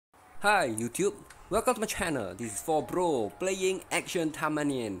Hi YouTube, welcome to my channel. This is for bro playing action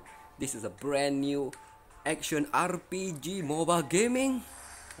Taimanin. This is a brand new action RPG mobile gaming.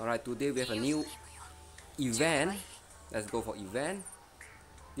 Alright, today we have a new event. Let's go for event.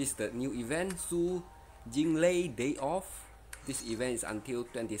 This is the new event, Jinglei Day Off. This event is until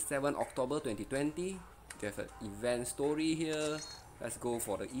 27 October 2020. We have an event story here. Let's go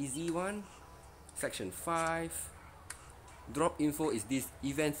for the easy one. Section 5. Drop info is this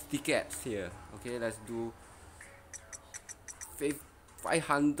event tickets here. Okay, let's do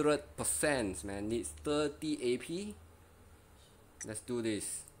 500%, man. Needs 30 AP. Let's do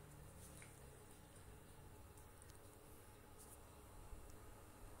this.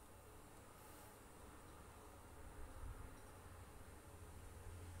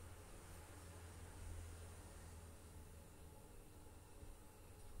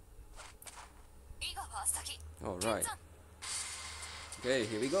 All right. Okay,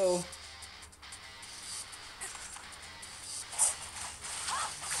 here we go.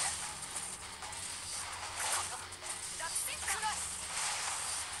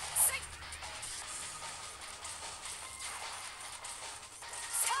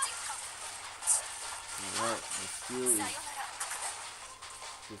 Alright, the skill is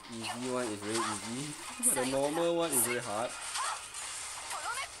this easy one is very easy, but the normal one is very hard.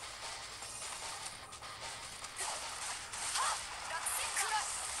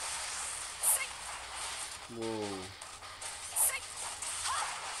 Whoa.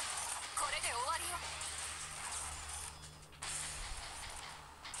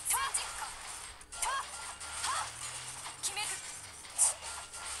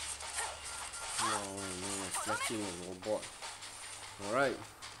 No, flashing a robot. Alright,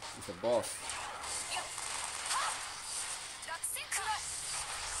 it's a boss.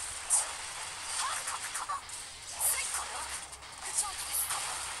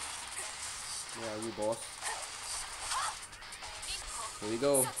 Yeah, you boss. Here we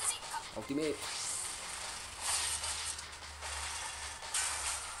go. Ultimate.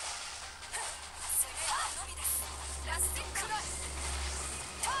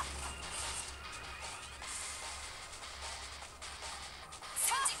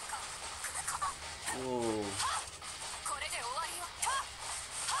 Whoa.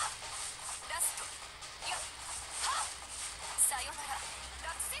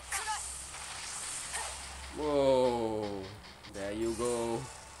 Whoa. There you go.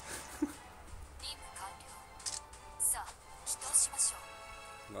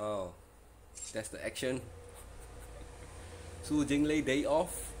 Wow. That's the action. Jinglei Day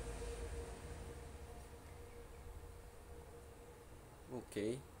Off.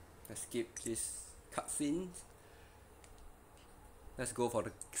 Okay. Let's skip this cutscene. Let's go for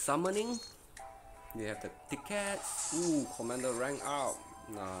the summoning. We have the tickets. Ooh, commander rank up.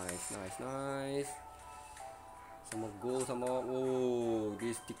 Nice, nice, nice. Some more gold, some more. Oh,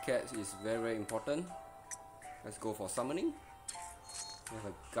 this ticket is very, very important. Let's go for summoning. We have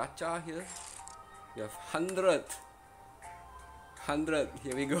a gacha here. We have 100.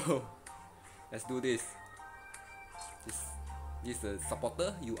 Here we go. Let's do this. This is the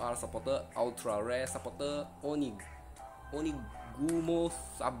supporter. You are supporter. Ultra rare supporter. Onigumo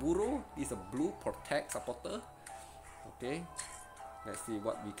Saburo. This is a blue protect supporter. Okay. Let's see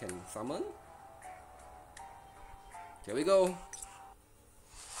what we can summon. Here we go.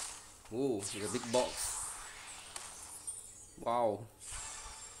 Oh, it's a big box. Wow.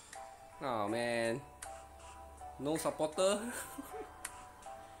 Oh man. No supporter.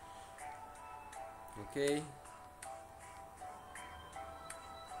 Okay.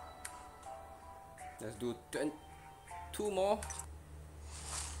 Let's do 2 more.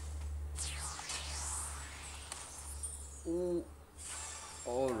 Ooh.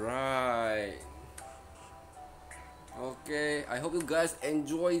 Alright. Okay, I hope you guys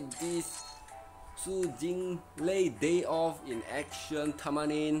enjoy this Jinglei Day Off in action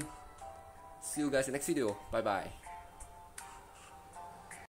Taimanin. See you guys in the next video. Bye bye.